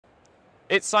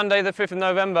It's Sunday the 5th of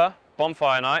November,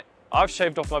 bonfire night. I've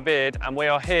shaved off my beard and we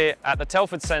are here at the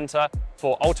Telford Centre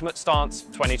for Ultimate Stance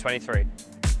 2023.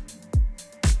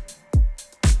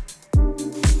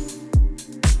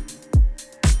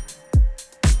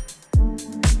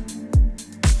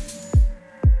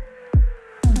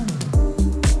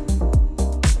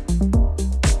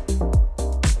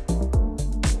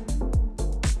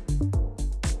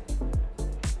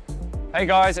 Hey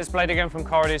guys, it's Blayde again from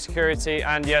Car Security,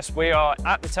 and yes, we are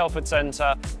at the Telford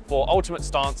Centre for Ultimate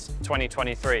Stance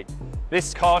 2023.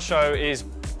 This car show is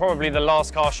probably the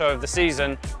last car show of the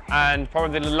season and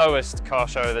probably the lowest car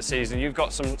show of the season. You've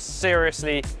got some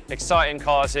seriously exciting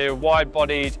cars here,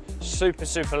 wide-bodied,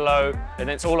 super low, and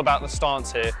it's all about the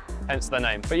stance here, hence the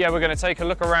name. But yeah, we're going to take a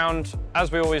look around,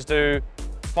 as we always do,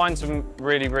 find some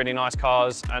really nice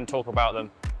cars and talk about them.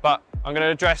 But I'm going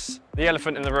to address the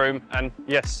elephant in the room, and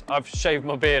yes, I've shaved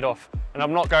my beard off, and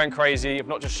I'm not going crazy. I've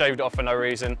not just shaved it off for no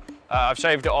reason. I've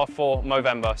shaved it off for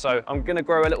Movember, so I'm going to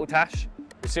grow a little tash.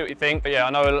 We'll see what you think, but yeah, I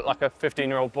know I look like a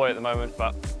 15-year-old boy at the moment,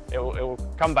 but it will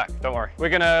come back, don't worry. We're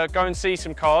going to go and see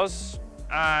some cars,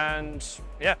 and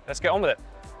yeah, let's get on with it.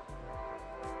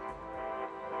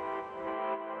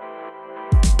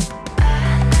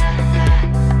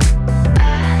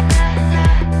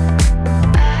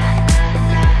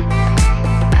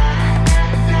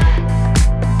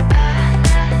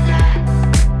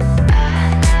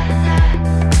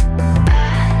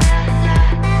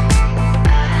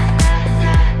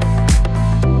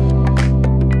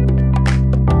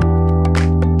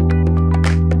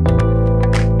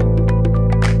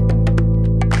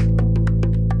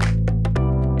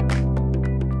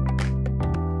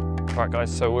 Right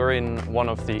guys, so we're in one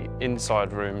of the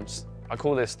inside rooms. I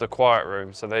call this the quiet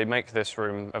room. So they make this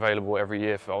room available every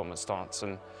year for Ultimate Stance,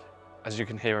 and as you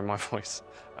can hear in my voice,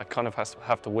 I kind of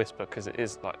have to whisper because it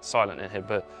is like silent in here,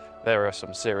 but there are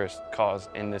some serious cars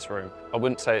in this room. I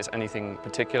wouldn't say it's anything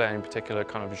particular, any particular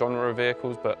kind of genre of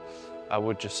vehicles, but I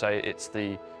would just say it's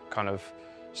the kind of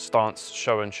stance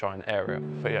show and shine area.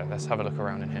 But yeah, let's have a look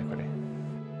around in here quickly.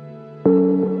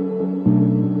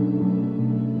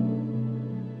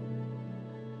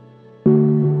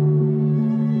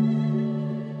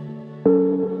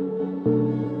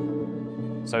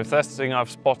 So first thing I've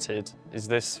spotted is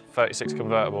this 36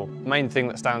 convertible. The main thing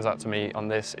that stands out to me on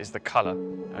this is the colour.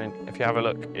 I mean, if you have a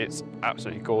look, it's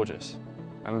absolutely gorgeous.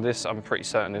 And this, I'm pretty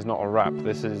certain, is not a wrap.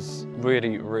 This is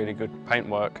really good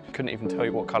paintwork. Couldn't even tell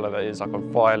you what colour that is, like a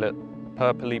violet,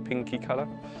 purpley, pinky colour.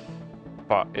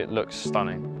 But it looks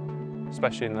stunning,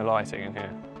 especially in the lighting in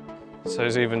here. So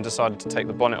he's even decided to take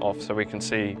the bonnet off so we can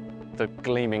see the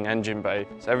gleaming engine bay.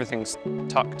 So everything's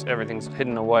tucked, everything's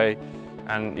hidden away,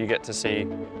 and you get to see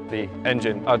the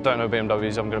engine. I don't know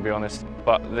BMWs, I'm going to be honest,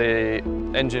 but the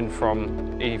engine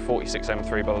from E46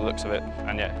 M3 by the looks of it,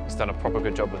 and yeah, it's done a proper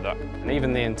good job with that. And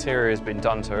even the interior has been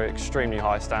done to an extremely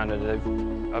high standard.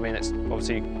 I mean, it's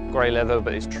obviously grey leather,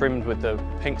 but it's trimmed with the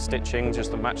pink stitching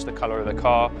just to match the colour of the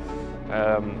car.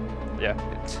 Yeah,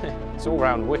 it's all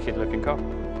round wicked looking car.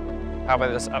 How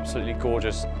about this absolutely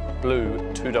gorgeous blue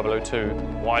 2002,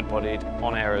 wide-bodied,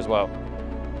 on air as well.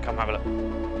 Come have a look.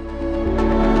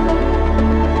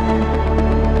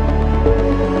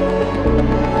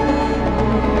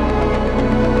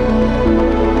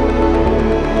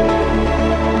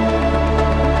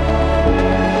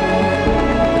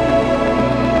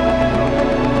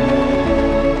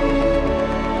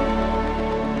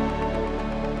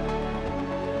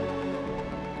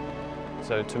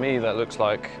 So to me that looks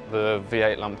like the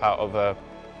V8 lump out of a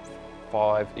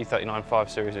E39 5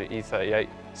 Series or E38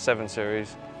 7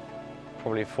 Series.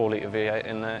 Probably a 4-litre V8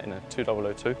 in there in a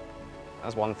 2002.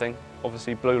 That's one thing.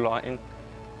 Obviously blue lighting,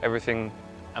 everything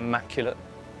immaculate.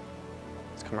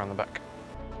 Let's come around the back.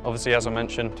 Obviously, as I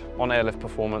mentioned, on airlift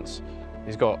performance,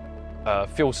 he's got a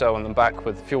fuel cell in the back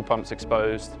with fuel pumps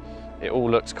exposed. It all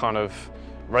looks kind of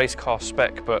race car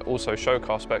spec, but also show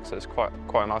car spec, so it's quite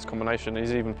a nice combination.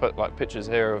 He's even put like pictures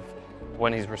here of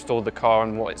when he's restored the car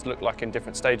and what it's looked like in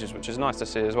different stages, which is nice to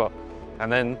see as well.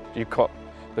 And then you've got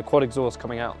the quad exhaust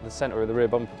coming out the centre of the rear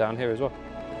bumper down here as well.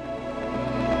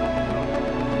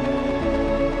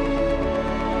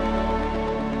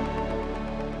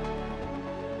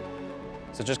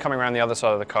 So just coming around the other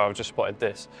side of the car, I've just spotted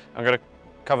this. I'm going to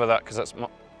cover that because that's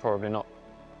probably not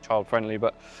child friendly,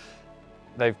 but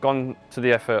they've gone to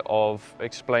the effort of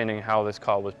explaining how this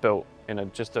car was built in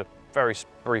just a very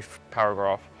brief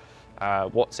paragraph.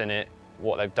 What's in it,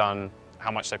 what they've done,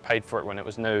 how much they paid for it when it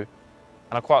was new.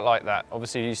 And I quite like that.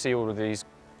 Obviously you see all of these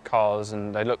cars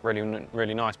and they look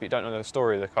really nice, but you don't know the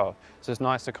story of the car. So it's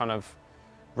nice to kind of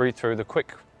read through the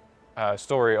quick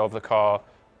story of the car,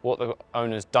 what the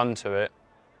owner's done to it,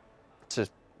 to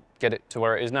get it to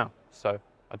where it is now. So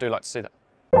I do like to see that.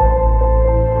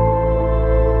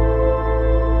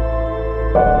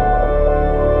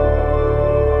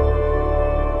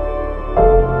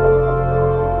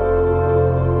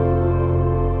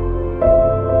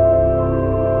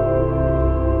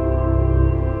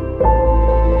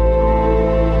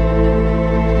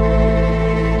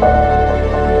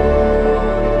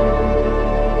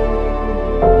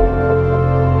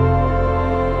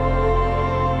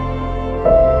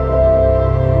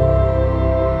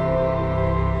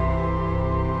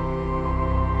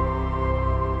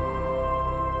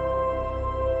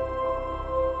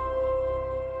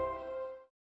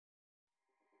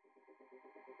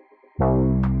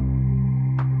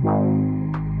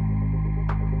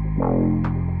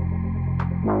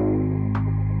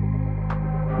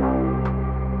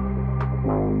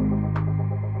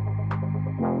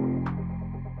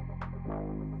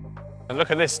 And look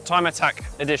at this Time Attack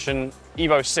Edition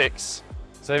Evo 6.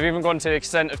 So they've even gone to the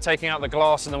extent of taking out the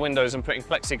glass in the windows and putting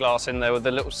plexiglass in there with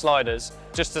the little sliders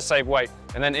just to save weight.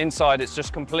 And then inside it's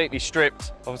just completely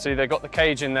stripped. Obviously they've got the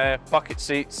cage in there, bucket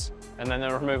seats, and then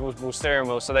the removable steering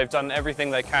wheel. So they've done everything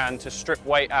they can to strip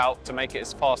weight out to make it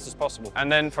as fast as possible.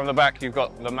 And then from the back you've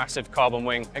got the massive carbon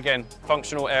wing. Again,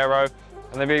 functional aero.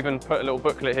 And they've even put a little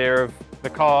booklet here of the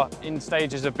car in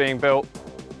stages of being built.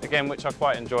 Again, which I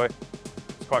quite enjoy.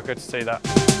 It's quite good to see that.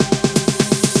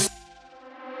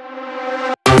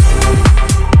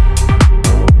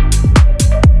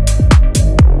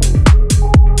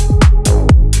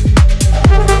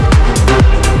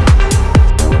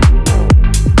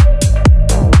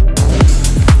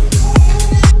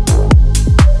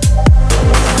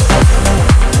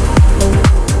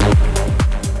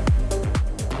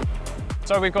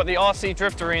 So we've got the RC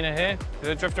Drift Arena here.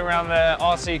 They're drifting around their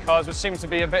RC cars, which seems to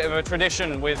be a bit of a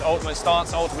tradition with Ultimate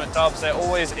Starts and Ultimate Dubs. There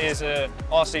always is a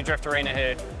RC Drift Arena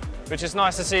here, which is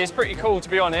nice to see. It's pretty cool, to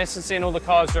be honest, and seeing all the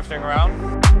cars drifting around.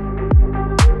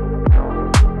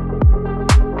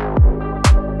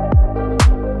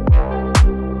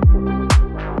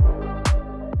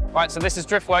 Right, so this is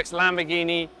Driftworks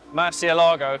Lamborghini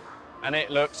Murcielago, and it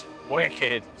looks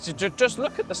wicked. So just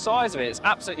look at the size of it. It's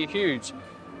absolutely huge.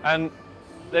 And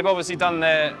they've obviously done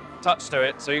their touch to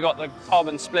it. So you've got the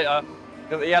carbon splitter, you've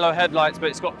got the yellow headlights, but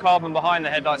it's got carbon behind the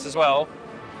headlights as well.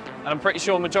 And I'm pretty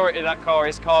sure the majority of that car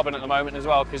is carbon at the moment as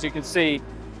well, because you can see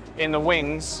in the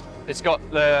wings, it's got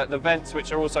the vents,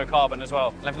 which are also carbon as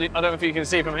well. And I don't know if you can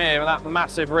see from here, that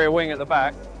massive rear wing at the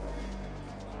back,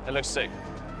 it looks sick.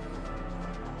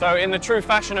 So in the true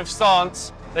fashion of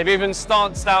stance, they've even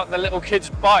stanced out the little kids'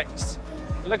 bikes.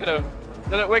 Look at them,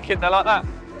 they look wicked, they're like that.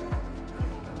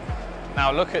 Now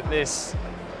look at this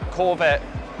Corvette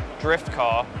drift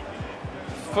car,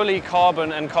 fully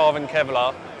carbon and carbon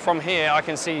Kevlar. From here I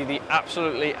can see the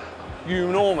absolutely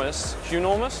ginormous,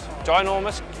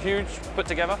 huge, put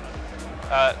together,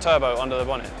 turbo under the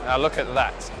bonnet. Now look at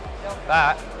that.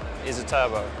 That is a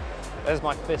turbo. There's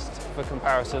my fist for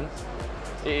comparison.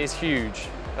 It is huge.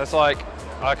 That's like,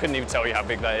 I couldn't even tell you how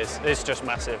big that is. It's just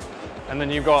massive. And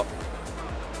then you've got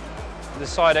the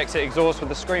side exit exhaust with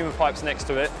the screamer pipes next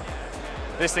to it.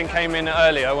 This thing came in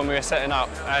earlier when we were setting up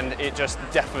and it just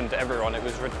deafened everyone. It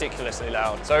was ridiculously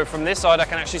loud. So from this side I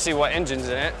can actually see what engine's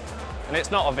in it, and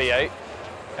it's not a V8.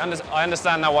 I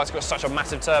understand now why it's got such a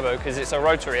massive turbo, because it's a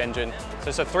rotary engine. So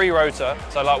it's a 3-rotor,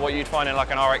 so like what you'd find in like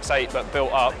an RX-8 but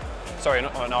built up. Sorry,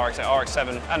 not an RX-8,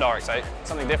 RX-7 and RX-8.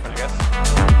 Something different, I guess.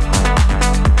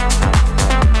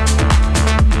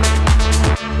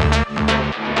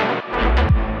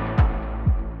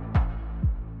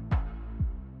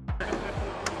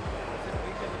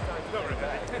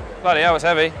 Bloody hell, it's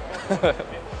heavy.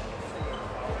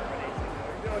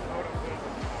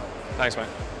 Thanks, mate.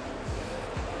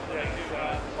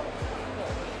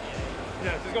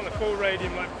 Yeah, so it's got the full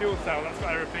radium like fuel cell, that's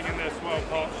got everything in there, swirl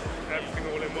pots, everything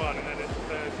all in one, and then it's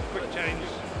the quick change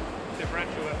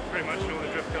differential that's pretty much in all the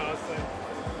drift cars. So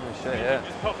oh shit, yeah. You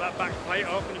just pop that back plate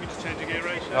off and you can just change the gear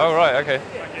ratio. Oh right, okay.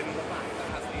 Like in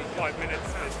 5 minutes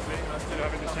basically, instead of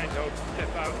having to change the whole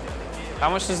diff out.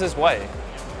 How much does this weigh?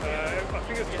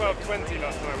 I think it's 1220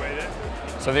 last time I weighed it.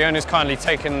 So the owner's kindly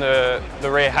taken the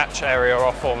rear hatch area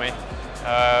off for me.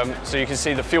 So you can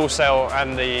see the fuel cell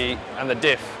and the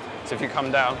diff. So if you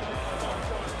come down,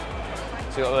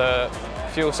 so you've got the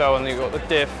fuel cell and you've got the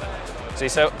diff. So he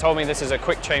told me this is a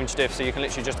quick change diff, so you can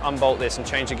literally just unbolt this and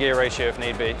change the gear ratio if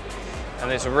need be.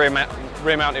 And it's a rear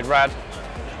mounted rad,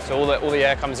 so all the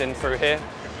air comes in through here.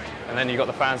 And then you've got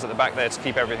the fans at the back there to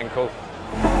keep everything cool.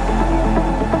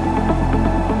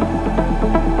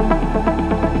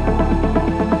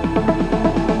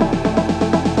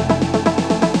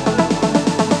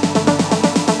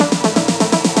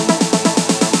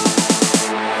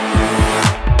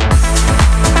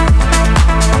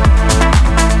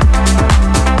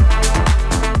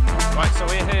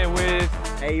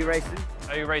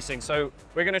 racing. So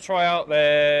we're going to try out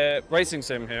their racing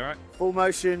sim here, right? Full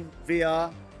motion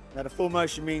VR. Now the full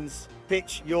motion means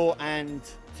pitch, roll, and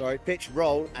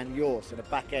yaw. So the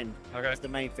back end. Okay. That's the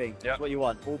main thing. Yep. That's what you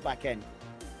want. All back end.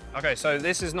 Okay, so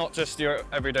this is not just your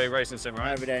everyday racing sim,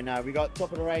 right? Every day now. We got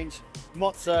top of the range,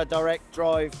 Mozza direct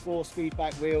drive, 4-speed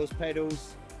back wheels,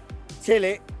 pedals,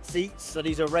 Tillit seats. So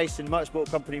these are racing motorsport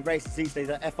company racing seats. These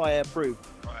are FIA approved.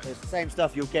 Right. So it's the same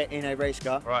stuff you'll get in a race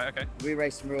car. Right, okay. We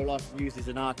race in real life and use these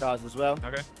in our cars as well.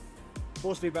 Okay.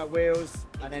 4-speed back wheels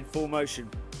and then full motion.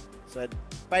 So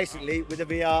basically with the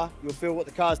VR, you'll feel what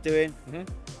the car's doing.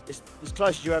 It's as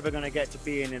close as you're ever going to get to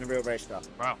being in a real race car.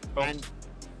 Wow, cool. And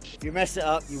if you mess it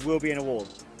up, you will be in a wall.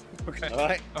 Okay. All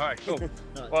right? All right, cool.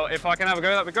 Well, if I can have a go,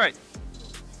 that'd be great.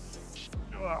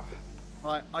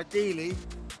 Right, ideally,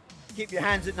 keep your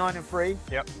hands at 9 and 3.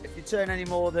 Yep. If you turn any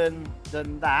more than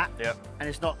that, Yep. and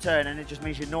it's not turning, it just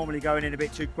means you're normally going in a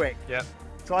bit too quick. Yep.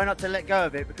 Try not to let go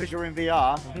of it because you're in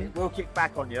VR. It will kick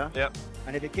back on you. Yep.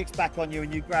 And if it kicks back on you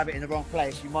and you grab it in the wrong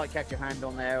place, you might catch your hand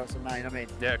on there or something. You know what I mean?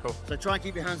 Yeah, cool. So try and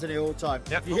keep your hands on it all the time.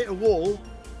 Yep. If you hit a wall,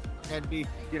 then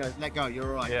let go. You're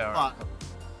all right. Yeah, all right. But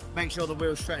make sure the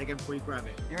wheel's straight again before you grab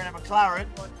it. You're in a McLaren.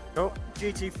 Cool.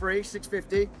 GT3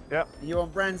 650. Yep. And you're on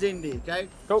Brands Indy, okay?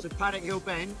 Cool. So Paddock Hill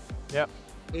Bend Yep.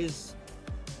 is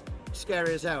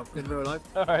scary as hell in real life.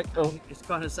 All right, cool. It's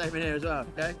kind of the same in here as well,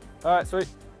 okay? All right, sweet.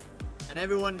 And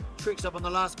everyone tricks up on the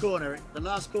last corner. The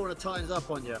last corner tightens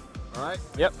up on you, all right?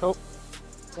 Yep, cool.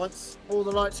 Once all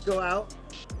the lights go out,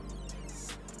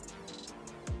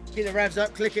 keep the revs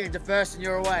up, click it into first and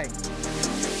you're away.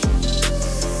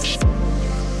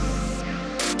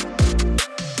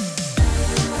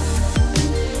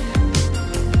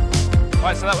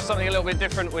 Right, so that was something a little bit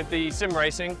different with the sim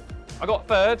racing. I got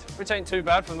third, which ain't too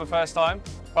bad from the first time,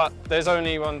 but there's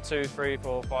only 1, 2, 3,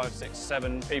 4, 5, 6,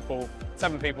 7 people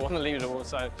on the leaderboard,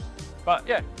 so, but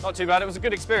yeah, not too bad. It was a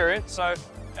good experience, so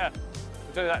yeah,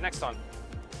 we'll do that next time.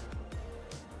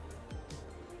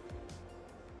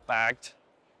 Bagged.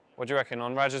 What do you reckon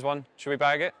on Raj's one? Should we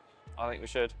bag it? I think we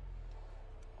should.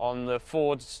 On the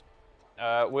Ford's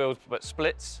wheels but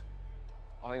splits,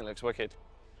 I think it looks wicked.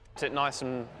 It's nice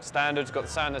and standard, it's got the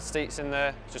standard seats in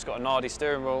there, it's just got a Nardi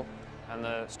steering wheel and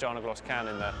the Stjärna Gloss can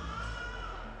in there.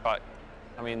 But,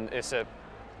 I mean, it's a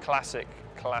classic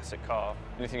car.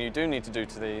 The only thing you do need to do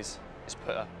to these is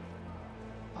put a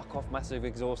fuck off massive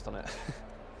exhaust on it.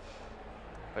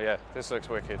 But yeah, this looks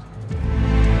wicked.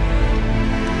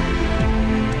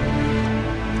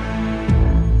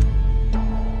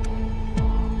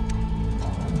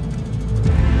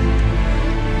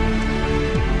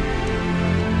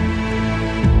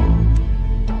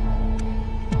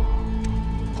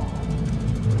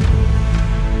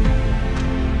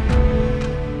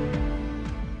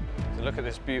 Look at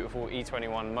this beautiful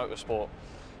E21 Motorsport,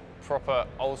 proper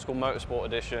old school Motorsport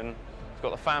edition. It's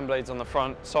got the fan blades on the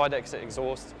front, side exit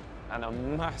exhaust, and a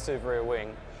massive rear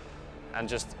wing, and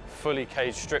just fully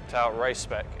caged, stripped out race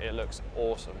spec. It looks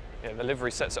awesome. Yeah, the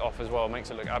livery sets it off as well,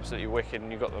 makes it look absolutely wicked, and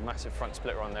you've got the massive front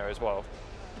splitter on there as well.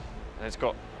 And it's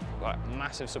got like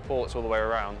massive supports all the way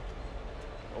around.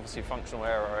 Obviously functional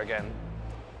aero again.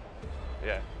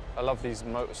 Yeah, I love these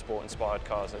Motorsport inspired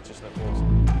cars, they just look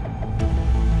awesome.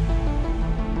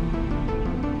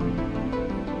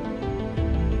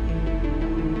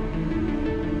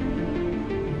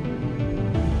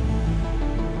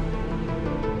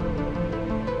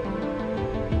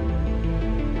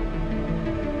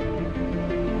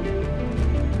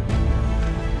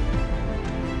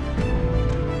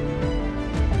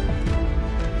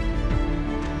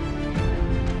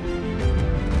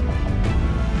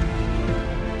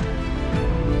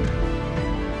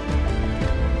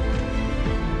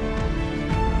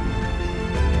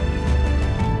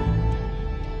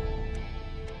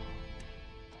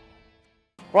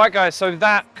 Right guys, so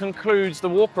that concludes the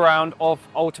walk around of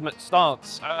Ultimate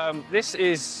Stance. This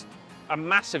is a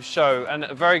massive show and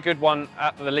a very good one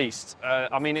at the least.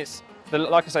 I mean,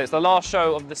 like I say, it's the last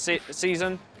show of the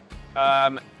season.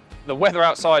 The weather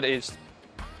outside is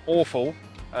awful,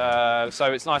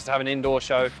 so it's nice to have an indoor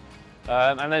show.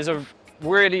 And there's a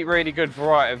really, really good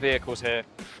variety of vehicles here.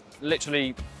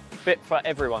 Literally fit for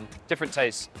everyone, different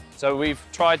tastes. So we've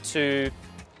tried to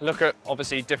look at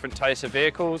obviously different tastes of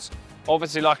vehicles.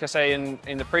 Obviously, like I say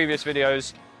in the previous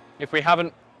videos, if we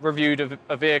haven't reviewed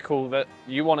a vehicle that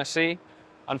you want to see,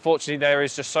 unfortunately there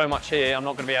is just so much here, I'm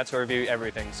not going to be able to review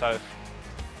everything. So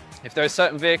if there are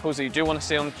certain vehicles that you do want to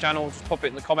see on the channel, just pop it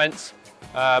in the comments.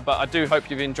 But I do hope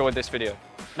you've enjoyed this video.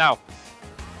 Now,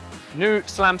 new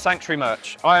Slam Sanctuary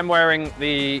merch. I am wearing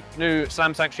the new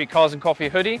Slam Sanctuary Cars and Coffee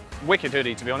hoodie. Wicked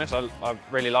hoodie, to be honest. I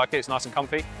really like it, it's nice and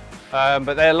comfy.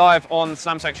 But they're live on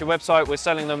Slam Sanctuary website. We're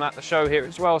selling them at the show here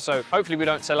as well, so hopefully we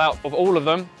don't sell out of all of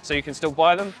them, so you can still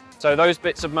buy them. So those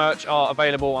bits of merch are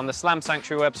available on the Slam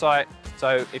Sanctuary website,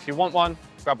 so if you want one,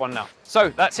 grab one now. So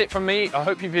that's it from me. I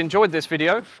hope you've enjoyed this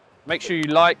video. Make sure you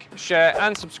like, share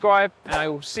and subscribe, and I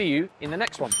will see you in the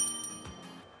next one.